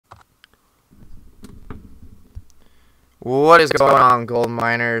What is going on, gold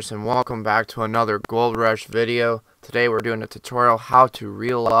miners, and welcome back to another Gold Rush video. Today we're doing a tutorial how to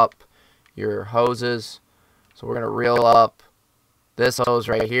reel up your hoses. So we're going to reel up this hose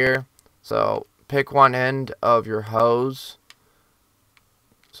right here. So pick one end of your hose.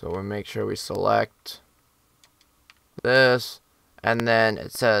 So we'll make sure we select this, and then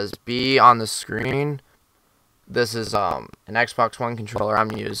it says B on the screen. This is an Xbox One controller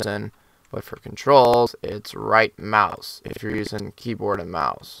I'm using. But for controls, it's right mouse if you're using keyboard and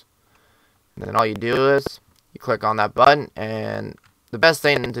mouse. And then all you do is you click on that button, and the best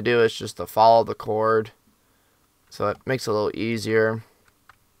thing to do is just to follow the cord. So it makes it a little easier.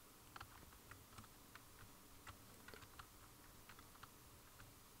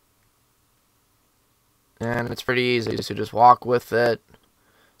 And it's pretty easy, so just walk with it.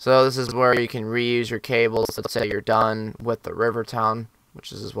 So this is where you can reuse your cables. Let's say you're done with the Rivertown,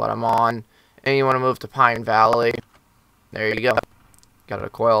 which is what I'm on, and you want to move to Pine Valley. There you go. Got a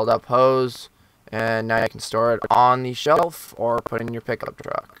coiled up hose, and now you can store it on the shelf or put in your pickup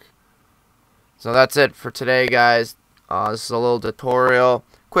truck. So that's it for today, guys. This is a little tutorial,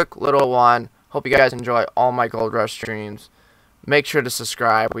 quick little one. Hope you guys enjoy all my Gold Rush streams. Make sure to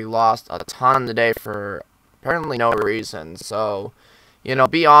subscribe. We lost a ton today for apparently no reason. So,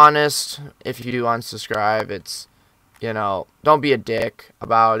 be honest. If you do unsubscribe, it's, don't be a dick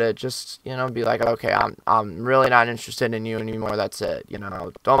about it. Just, be like, okay, I'm really not interested in you anymore. That's it.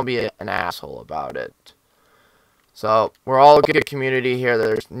 Don't be an asshole about it. So, we're all a good community here.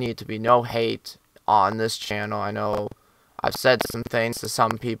 There need to be no hate on this channel. I know I've said some things to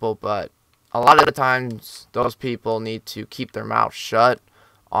some people, but a lot of the times those people need to keep their mouth shut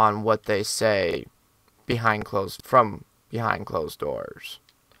on what they say from behind closed doors.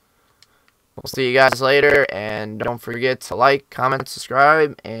 We'll see you guys later, and don't forget to like, comment,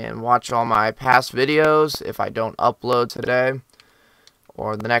 subscribe, and watch all my past videos if I don't upload today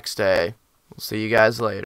or the next day. We'll see you guys later.